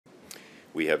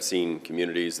We have seen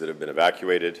communities that have been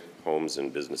evacuated, homes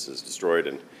and businesses destroyed,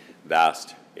 and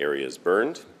vast areas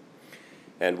burned.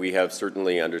 And we have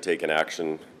certainly undertaken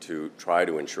action to try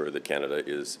to ensure that Canada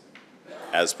is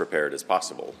as prepared as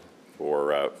possible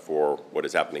for what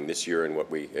is happening this year and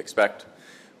what we expect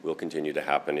will continue to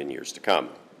happen in years to come.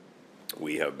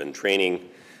 We have been training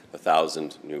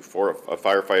 1,000 new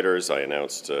firefighters. I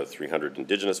announced 300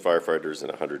 Indigenous firefighters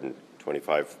and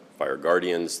 125 fire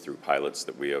guardians through pilots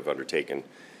that we have undertaken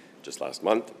just last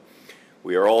month.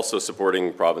 We are also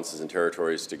supporting provinces and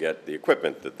territories to get the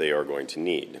equipment that they are going to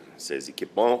need. Ces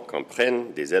équipements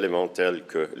comprennent des éléments tels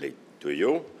que les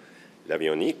tuyaux,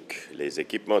 l'avionique, les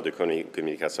équipements de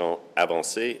communication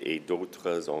avancés et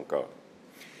d'autres encore.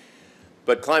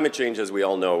 But climate change, as we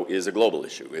all know, is a global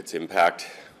issue. Its impact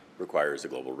requires a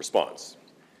global response.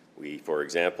 We, for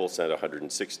example, sent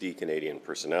 160 Canadian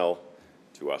personnel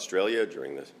to Australia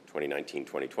during the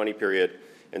 2019-2020 period,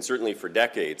 and certainly for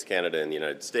decades, Canada and the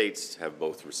United States have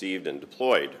both received and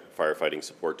deployed firefighting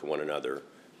support to one another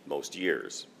most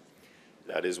years.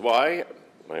 That is why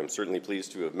I am certainly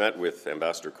pleased to have met with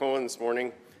Ambassador Cohen this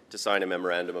morning to sign a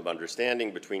memorandum of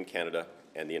understanding between Canada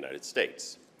and the United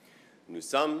States. Nous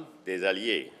sommes des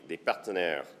alliés, des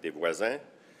partenaires, des voisins.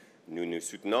 Nous nous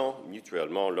soutenons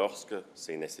mutuellement lorsque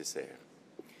c'est nécessaire.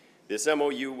 This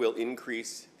MOU will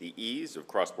increase the ease of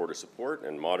cross-border support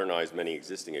and modernize many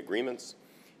existing agreements.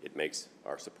 It makes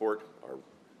our support, our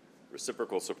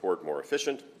reciprocal support, more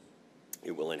efficient.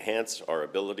 It will enhance our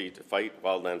ability to fight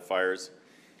wildland fires.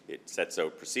 It sets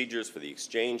out procedures for the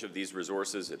exchange of these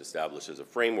resources. It establishes a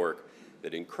framework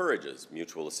that encourages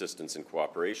mutual assistance and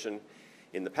cooperation.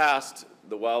 In the past,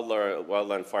 the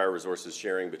wildland fire resources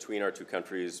sharing between our two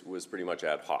countries was pretty much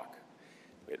ad hoc.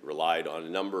 It relied on a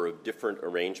number of different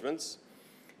arrangements,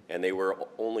 and they were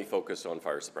only focused on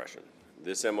fire suppression.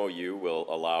 This MOU will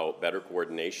allow better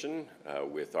coordination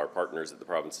with our partners at the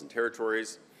province and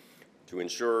territories to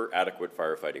ensure adequate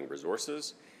firefighting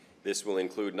resources. This will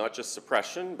include not just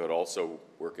suppression, but also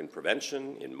work in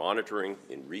prevention, in monitoring,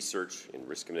 in research, in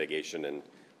risk mitigation, and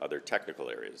other technical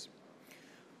areas.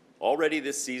 Already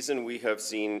this season, we have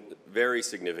seen very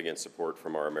significant support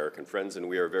from our American friends, and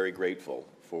we are very grateful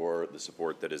for the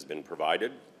support that has been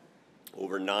provided.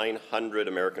 Over 900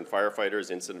 American firefighters,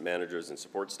 incident managers, and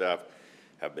support staff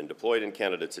have been deployed in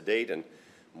Canada to date, and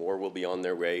more will be on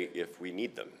their way if we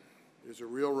need them. It is a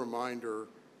real reminder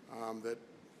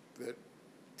that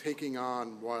taking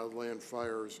on wildland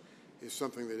fires is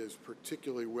something that is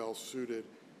particularly well suited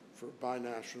for a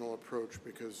binational approach,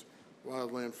 because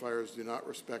wildland fires do not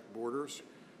respect borders.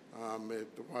 The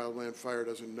wildland fire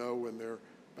doesn't know when they're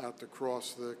about to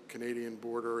cross the Canadian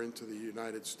border into the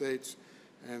United States,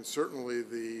 and certainly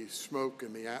the smoke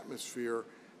in the atmosphere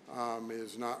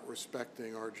is not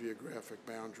respecting our geographic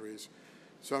boundaries.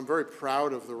 So I'm very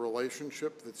proud of the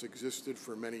relationship that's existed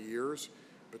for many years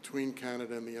between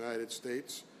Canada and the United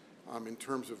States in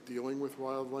terms of dealing with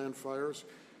wildland fires.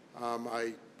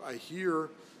 I hear,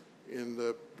 in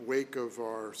the wake of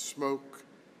our smoke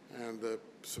and the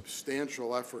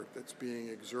substantial effort that's being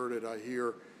exerted, I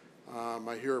hear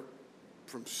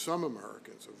from some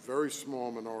Americans, a very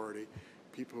small minority,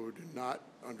 people who do not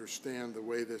understand the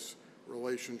way this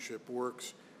relationship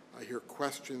works. I hear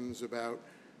questions about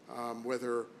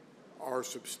whether our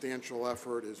substantial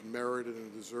effort is merited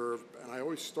and deserved. And I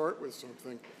always start with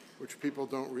something which people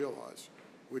don't realize,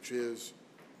 which is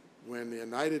when the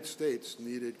United States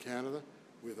needed Canada,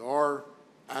 with our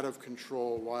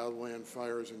out-of-control wildland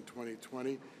fires in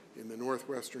 2020 in the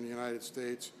northwestern United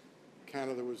States,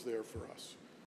 Canada was there for us.